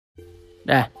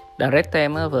Đây, Direct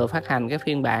Time á, vừa phát hành cái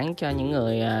phiên bản cho những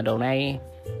người donate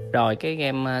rồi cái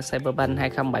game Cyberpunk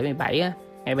 2077 á.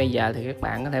 Ngay bây giờ thì các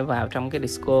bạn có thể vào trong cái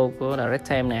Discord của Direct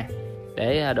Time nè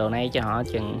để donate cho họ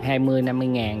chừng 20-50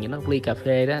 ngàn những ly cà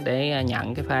phê đó để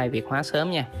nhận cái file Việt hóa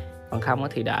sớm nha. Còn không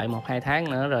thì đợi 1-2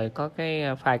 tháng nữa rồi có cái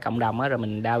file cộng đồng á rồi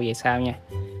mình download về sau nha.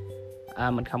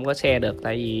 Mình không có share được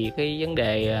tại vì cái vấn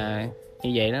đề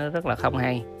như vậy nó rất là không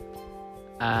hay.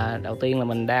 Đầu tiên là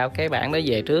mình download cái bản đó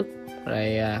về trước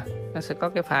rồi nó sẽ có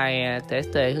cái file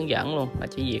txt hướng dẫn luôn, là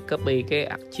chỉ việc copy cái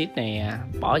archive này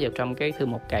bỏ vào trong cái thư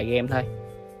mục cài game thôi.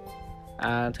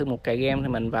 Thư mục cài game thì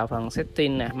mình vào phần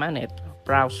setting nè, magnet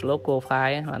browse local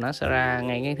file và nó sẽ ra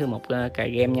ngay cái thư mục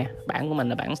cài game nha. Bản của mình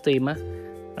là bản Steam á,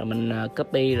 rồi mình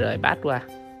copy rồi paste qua.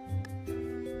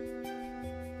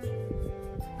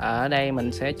 Ở đây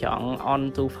mình sẽ chọn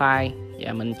on to file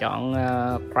và mình chọn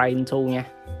create to nha,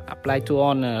 apply to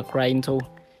on create to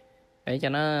để cho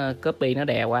nó copy nó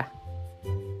đè qua.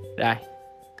 Rồi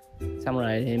xong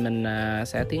rồi thì mình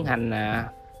sẽ tiến hành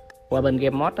qua bên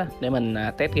game mode để mình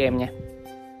test game nha.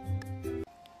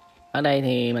 Ở đây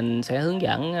thì mình sẽ hướng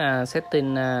dẫn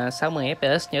setting 60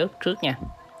 fps nhớ trước nha.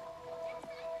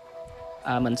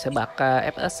 Mình sẽ bật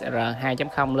FSR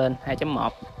 2.0 lên 2.1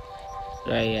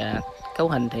 rồi cấu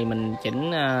hình thì mình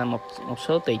chỉnh một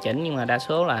số tùy chỉnh nhưng mà đa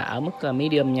số là ở mức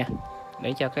medium nha,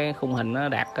 để cho cái khung hình nó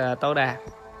đạt tối đa.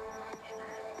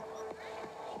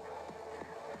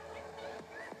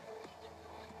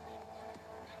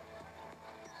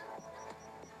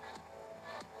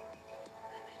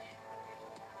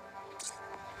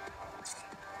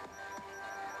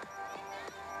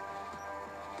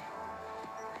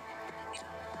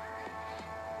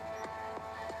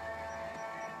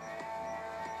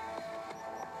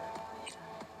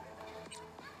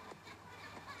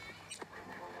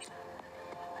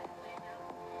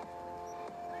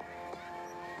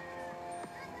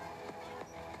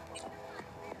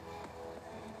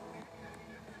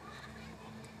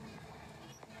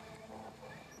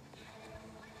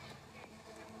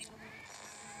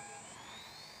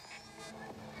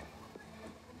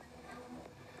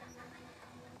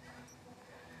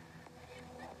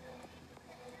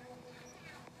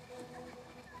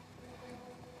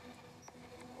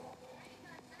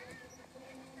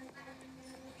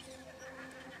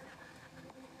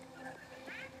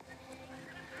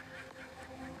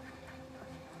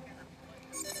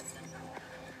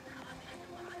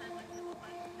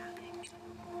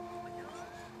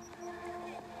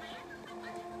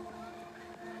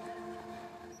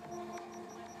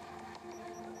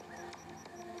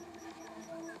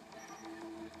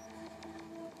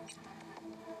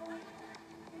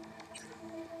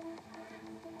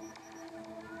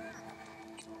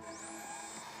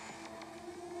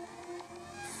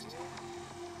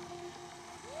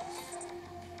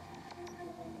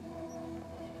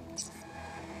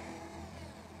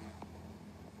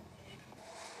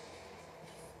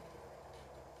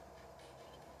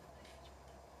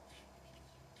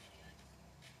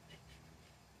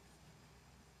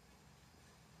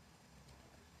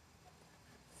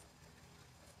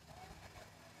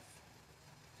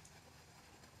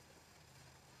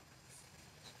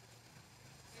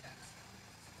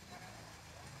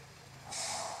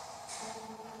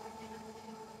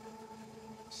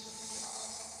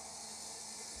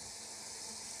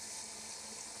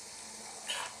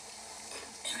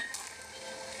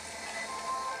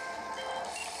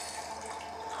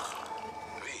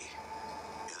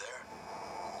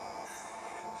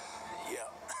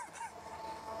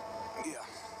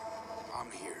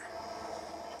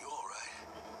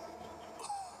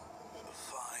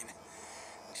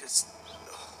 Just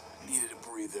needed a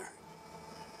breather.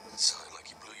 It sounded like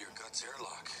you blew your guts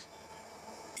airlock.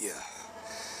 Yeah,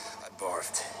 I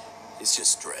barfed. It's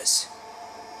just stress.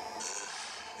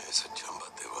 Esa chamba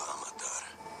te va a matar.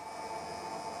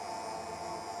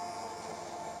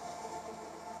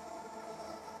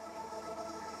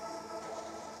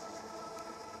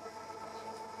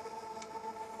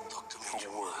 Talk to me,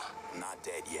 Joel. I'm not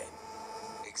dead yet.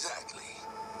 Exactly.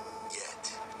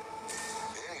 Yet.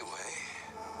 Anyway,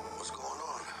 what's going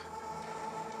on?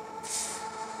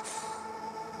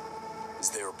 Is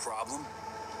there a problem?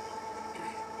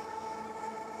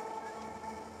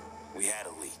 We had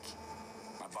a leak.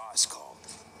 My boss called.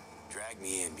 Dragged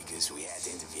me in because we had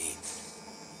to intervene.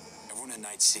 Everyone at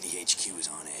Night City HQ is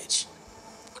on edge.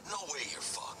 But no way you're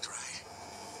fucked, right?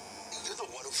 You're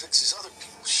the one who fixes other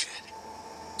people's shit.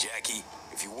 Jackie,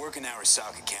 if you're working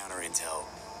Arasaka counter intel,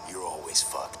 you're always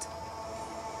fucked.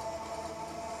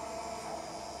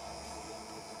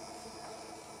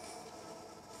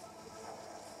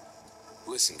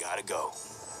 Listen, gotta go.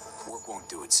 Work won't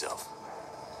do itself.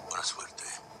 Buena suerte.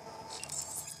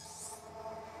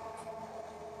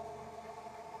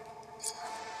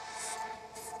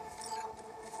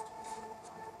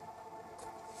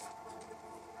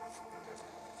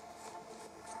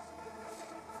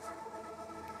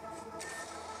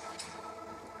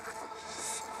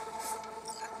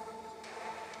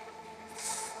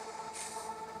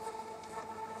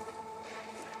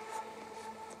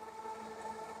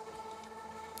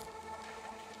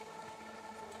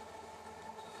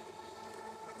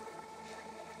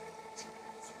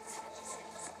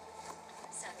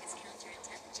 Osaka's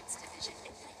counterintelligence division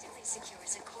effectively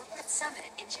secures a corporate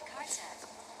summit in Jakarta,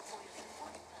 foiling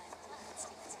 45 plots.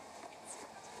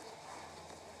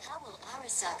 How will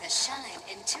Arasaka shine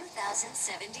in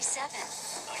 2077?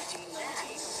 That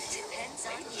depends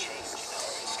on you.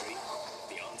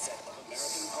 The onset of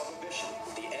American prohibition,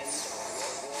 the end of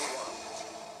World War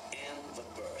I, and the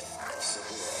birth of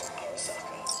Saburo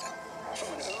Arasaka. From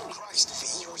an early Christ, V,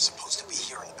 you were supposed to be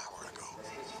here an hour ago.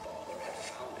 his father had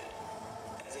founded.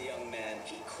 As a young man,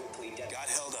 he quickly Got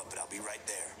held up, but I'll be right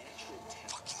there.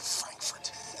 Fucking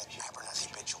Frankfurt. That Abernathy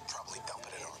bitch will probably dump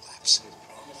it in our laps.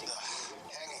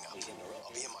 Hanging up.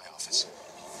 I'll be in my office.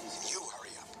 You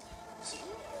hurry up.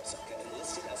 Saburo Arasaka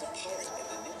enlisted as a pilot in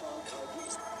the Nippon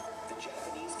Cargues, the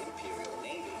Japanese Imperial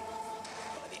Navy.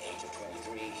 By the age of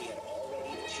 23, he had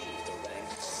already achieved the rank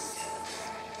of lieutenant.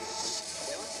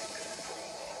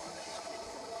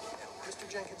 Mr.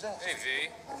 Jenkins asked. Hey, V.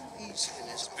 He's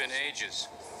in his... It's been ages.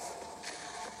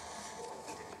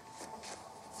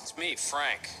 It's me,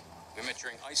 Frank. We met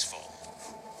during Icefall.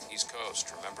 East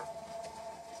Coast, remember?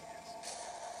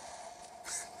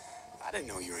 I didn't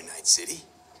know you were in Night City.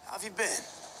 How have you been?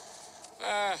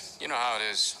 You know how it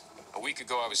is. A week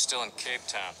ago, I was still in Cape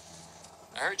Town.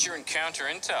 I heard you're in counter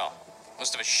intel.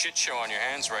 Must have a shit show on your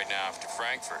hands right now after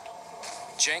Frankfurt.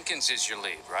 Jenkins is your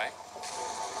lead, right?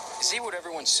 Is he what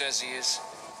everyone says he is?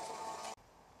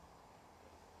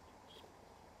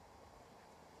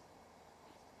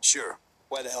 Sure.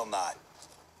 Why the hell not?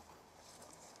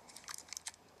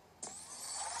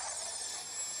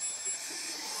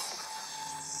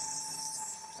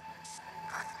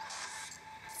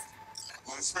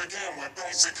 Let's begin with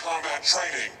basic combat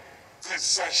training. This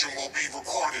session will be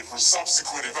recorded for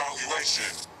subsequent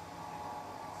evaluation.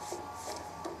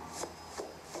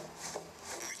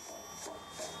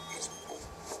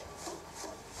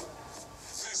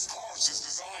 This course is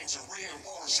designed to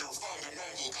reinforce your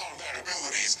fundamental combat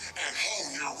abilities and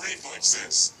hone your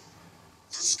reflexes.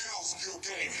 The skills you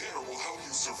gain here will help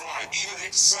you survive, even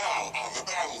excel on the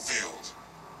battlefield.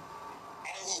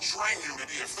 I will train you to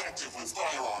be effective with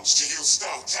firearms, to use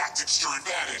stealth tactics to your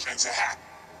advantage, and to hack.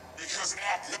 Because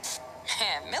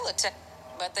Militant,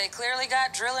 but they clearly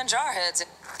got drill and jarheads.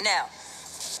 Now,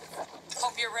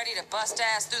 hope you're ready to bust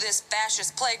ass through this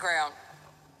fascist playground.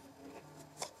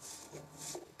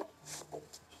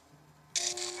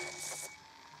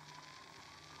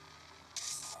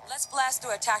 Let's blast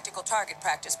through a tactical target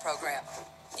practice program.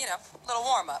 You know, little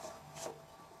warm-up.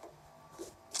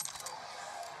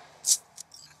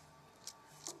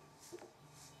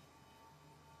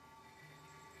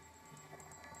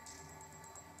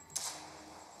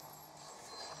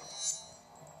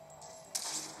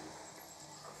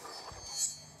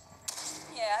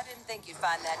 Yeah, I didn't think you'd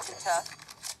find that too tough.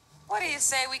 What do you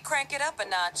say we crank it up a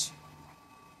notch?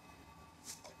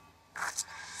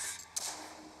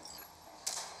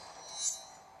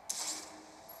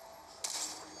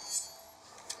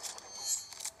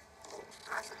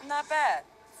 Not bad.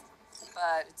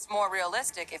 But it's more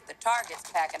realistic if the target's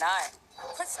packing iron.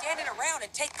 Quit standing around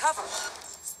and take cover.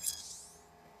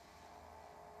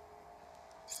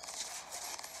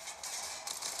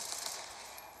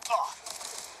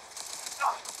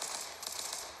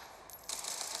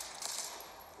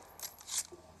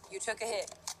 You took a hit.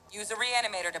 Use a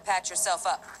reanimator to patch yourself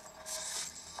up.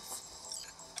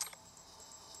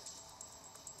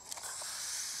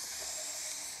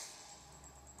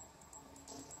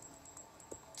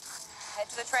 Head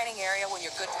to the training area when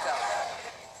you're good to go.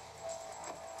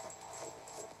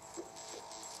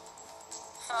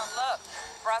 Oh, look.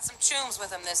 Brought some chooms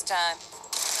with him this time.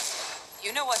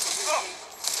 You know what to do, G.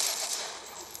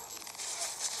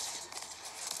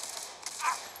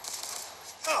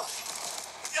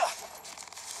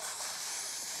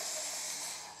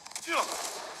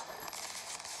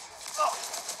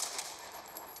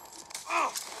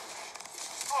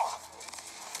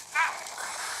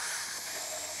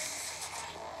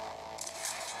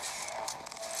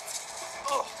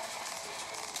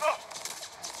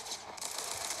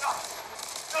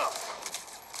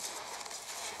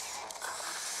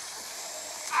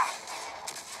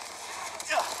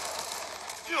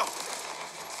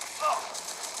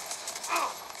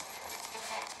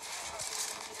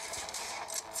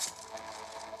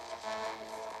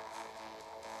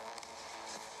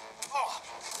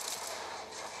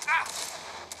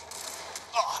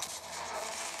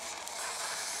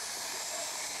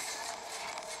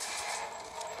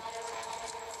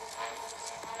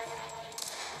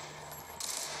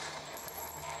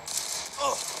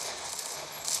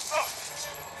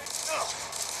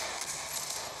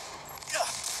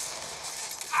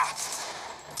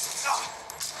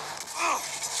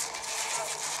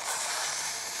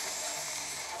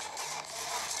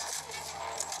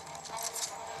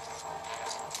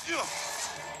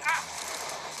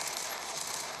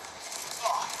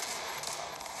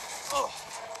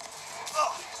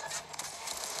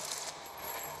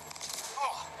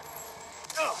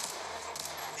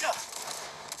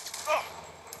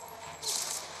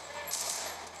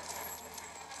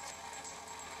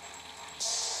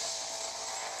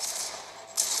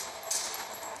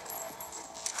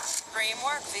 Dream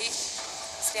work, V.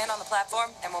 Stand on the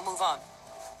platform and we'll move on.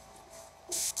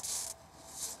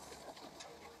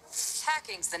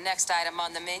 Hacking's the next item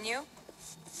on the menu.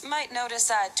 Might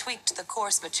notice I tweaked the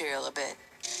course material a bit.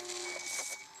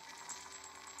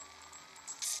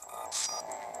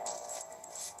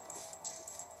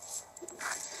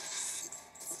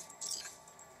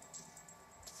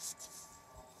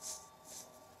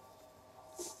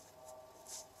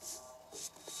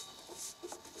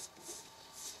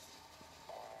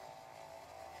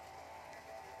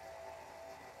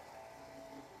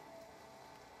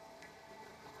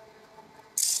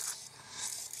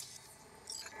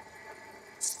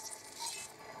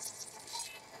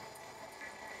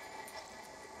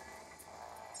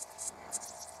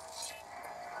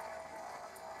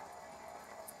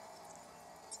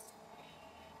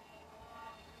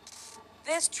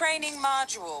 This training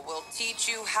module will teach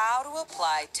you how to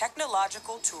apply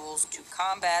technological tools to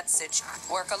combat situations.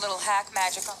 Work a little hack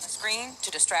magic on the screen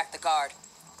to distract the guard.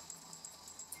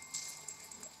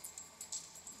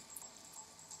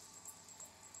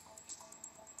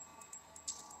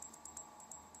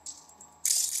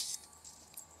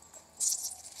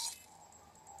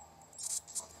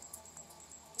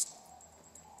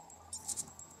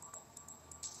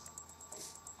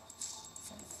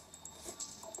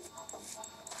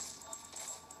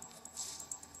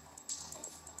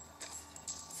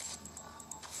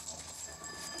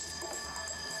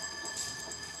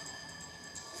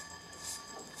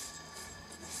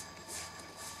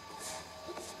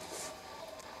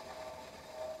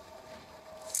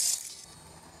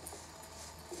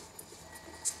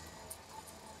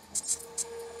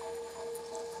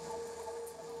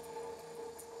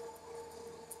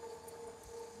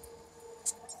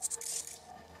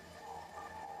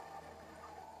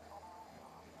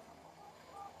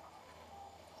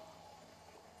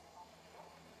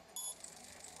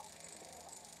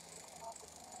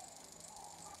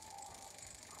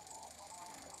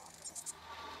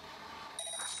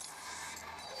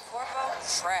 Corpo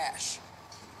trash.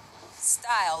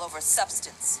 Style over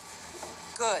substance.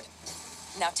 Good.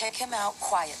 Now take him out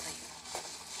quietly.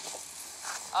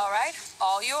 All right,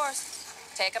 all yours.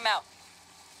 Take him out.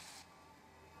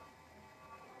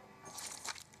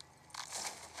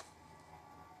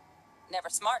 Never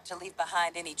smart to leave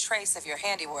behind any trace of your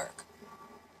handiwork.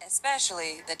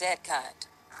 Especially the dead kind.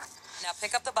 Now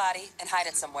pick up the body and hide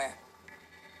it somewhere.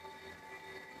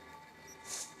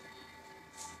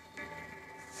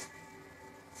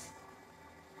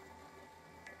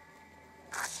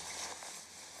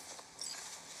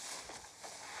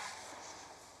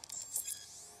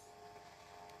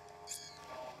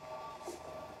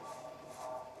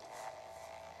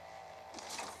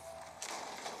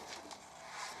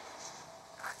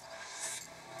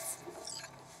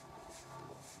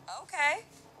 Okay.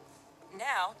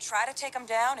 Now, try to take him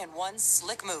down in one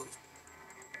slick move.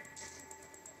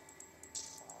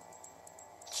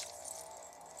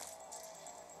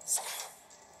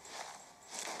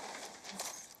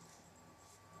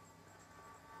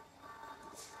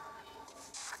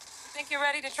 Think you're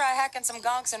ready to try hacking some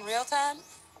gonks in real time?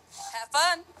 Have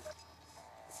fun!